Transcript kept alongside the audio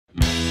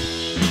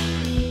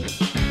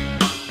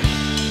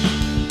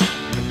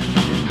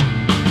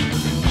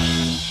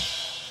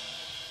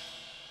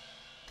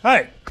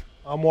Hi,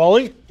 I'm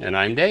Wally. And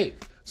I'm Dave.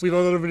 So we've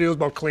done other videos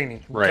about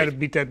cleaning. We kind of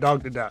beat that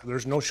dog to death.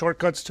 There's no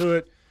shortcuts to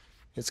it.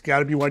 It's got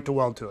to be white to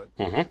weld to it.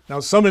 Now,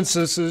 in some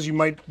instances, you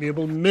might be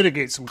able to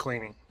mitigate some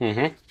cleaning.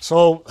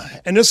 So,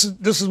 and this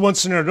is one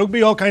scenario. There'll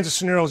be all kinds of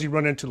scenarios you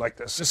run into like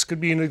this. This could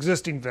be an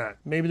existing vent.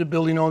 Maybe the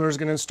building owner is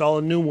going to install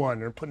a new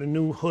one or put a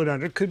new hood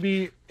on it. It could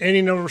be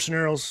any number of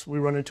scenarios we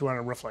run into on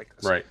a roof like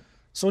this. Right.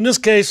 So in this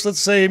case, let's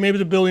say maybe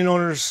the building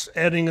owner's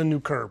adding a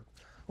new curb.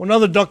 Well, none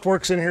of the duct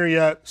work's in here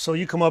yet, so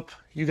you come up,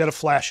 you got to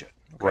flash it.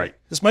 Okay? Right.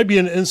 This might be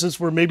an instance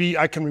where maybe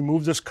I can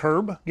remove this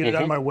curb, get it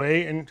out of my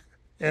way,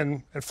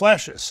 and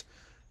flash this.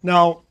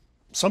 Now,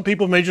 some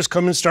people may just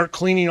come and start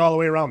cleaning all the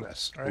way around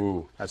this. Right?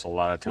 Ooh, that's a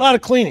lot of time. A lot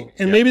of cleaning,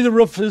 and maybe the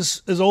roof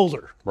is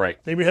older. Right.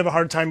 Maybe you have a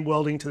hard time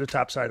welding to the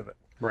top side of it.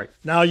 Right.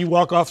 Now you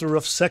walk off the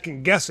roof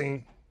second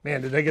guessing,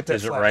 man, did I get that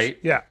Is flash? it right?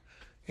 Yeah.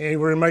 And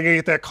where am I going to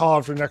get that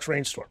call for the next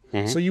rainstorm?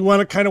 So you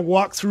want to kind of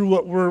walk through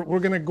what we're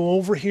going to go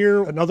over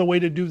here. Another way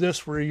to do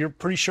this where you're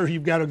pretty sure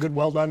you've got a good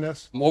weld on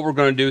this. What we're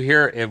going to do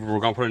here is we're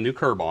going to put a new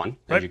curb on,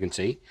 as you can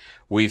see.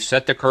 We've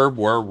set the curb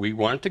where we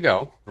want it to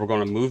go. We're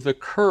going to move the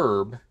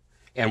curb,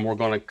 and we're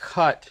going to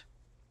cut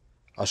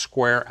a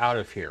square out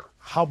of here.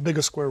 How big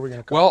a square are we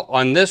going to cut? Well,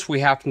 on this, we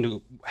happen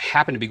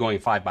to be going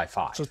 5 by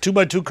 5. So 2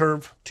 by 2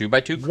 curve. 2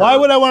 by 2 curve. Why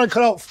would I want to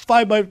cut out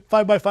 5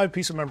 by 5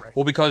 piece of membrane?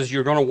 Well, because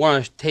you're going to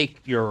want to take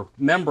your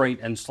membrane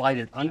and slide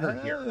it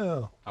under here.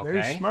 Oh, Okay?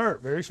 very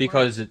smart, very smart.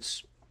 Because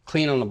it's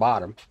clean on the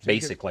bottom,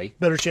 basically.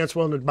 Better chance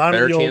welding the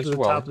bottom of the old to the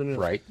top of the new.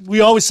 Right.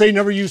 We always say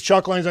never use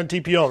chalk lines on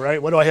TPO, right?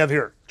 What do I have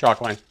here?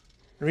 Chalk line.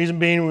 The reason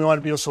being we want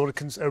to be able so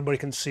that everybody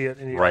can see it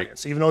in the Right.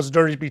 audience. Even though it's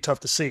dirty, it'd be tough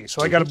to see.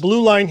 So I got a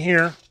blue line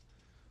here,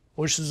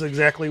 which is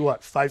exactly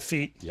what, 5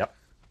 feet? Yep.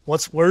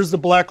 Where's the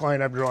black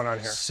line I've drawn on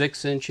here?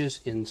 6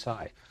 inches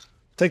inside.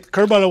 Take the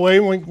curb out of the way,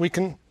 and we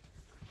can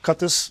cut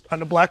this on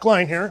the black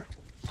line here.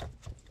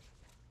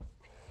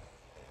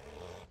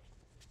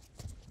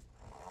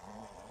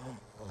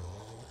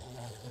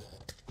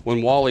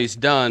 When Wally's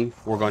done,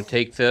 we're going to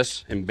take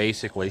this and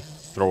basically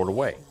throw it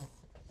away.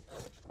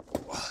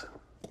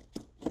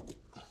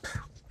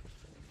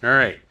 All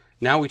right,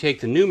 now we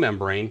take the new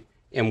membrane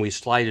and we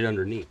slide it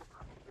underneath.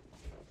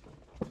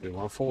 We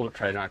want to fold it,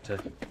 try not to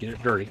get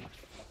it dirty.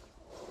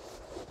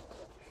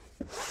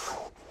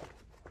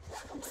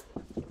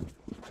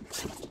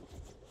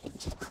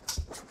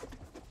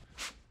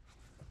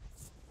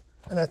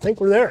 And I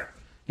think we're there.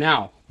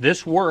 Now,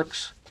 this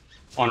works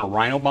on a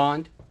rhino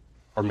bond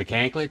or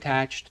mechanically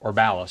attached or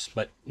ballast,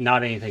 but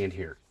not anything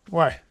adhered.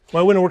 Why?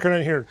 Why wouldn't it work on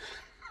it here?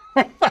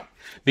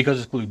 Because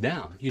it's glued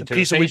down. The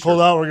piece that we pulled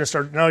out, we're going to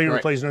start, now you're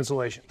replacing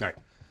insulation. Right.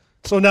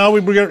 So now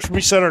we're going to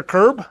reset our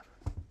curb.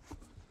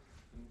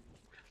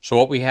 So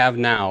what we have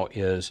now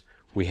is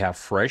we have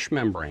fresh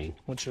membrane.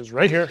 Which is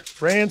right here.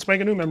 Brand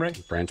spanking new membrane.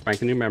 Brand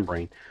spanking new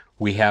membrane.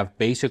 We have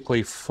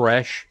basically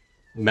fresh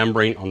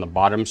membrane on the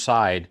bottom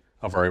side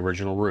of our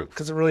original roof.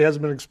 Because it really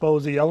hasn't been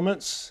exposed to the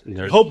elements.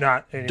 Hope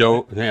not. Anyway.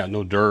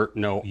 No dirt,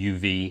 no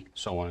UV,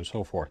 so on and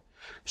so forth.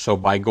 So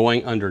by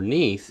going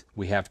underneath,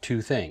 we have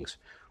two things.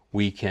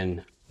 We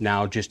can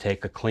now just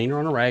take a cleaner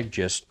on a rag,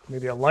 just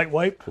maybe a light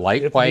wipe.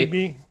 Light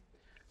wipe.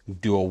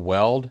 Do a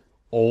weld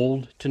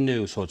old to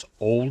new, so it's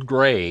old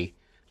gray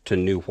to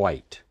new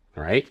white.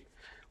 All right.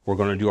 We're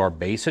going to do our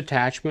base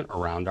attachment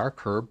around our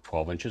curb,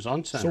 12 inches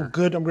on center. So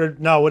good.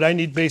 Now, would I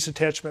need base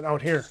attachment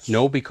out here?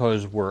 No,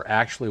 because we're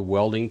actually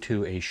welding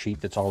to a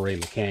sheet that's already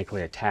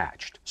mechanically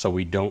attached. So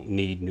we don't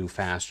need new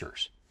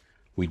fasteners.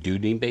 We do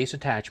need base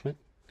attachment.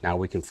 Now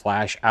we can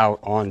flash out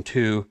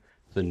onto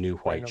the new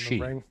white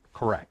sheet.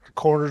 Correct.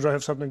 Corners, I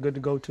have something good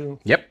to go to.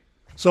 Yep.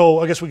 So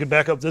I guess we could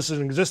back up. This is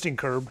an existing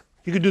curb.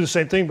 You could do the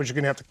same thing, but you're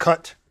going to have to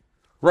cut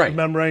the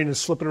membrane and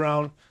slip it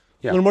around.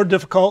 Yeah. A little more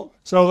difficult.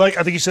 So like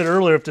I think you said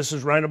earlier, if this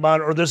is right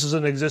about or this is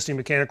an existing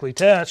mechanically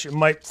attached, it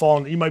might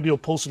fall. You might be able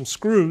to pull some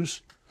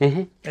screws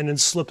and then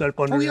slip that up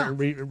under there and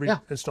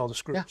reinstall the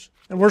screws. Yeah.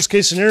 And worst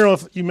case scenario,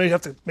 if you may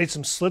have to make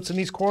some slits in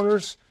these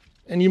corners,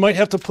 and you might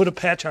have to put a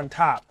patch on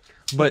top.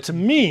 But to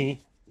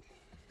me,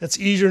 that's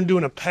easier than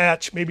doing a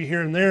patch maybe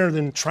here and there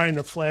than trying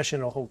to flash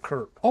in a whole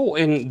curb. Oh,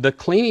 and the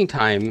cleaning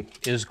time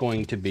is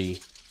going to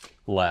be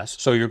less.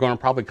 So you're going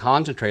to probably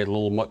concentrate a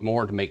little bit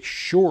more to make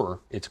sure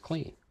it's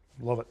clean.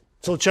 Love it.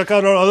 So check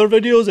out our other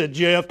videos at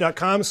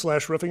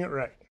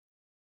gaf.com/roofingitright.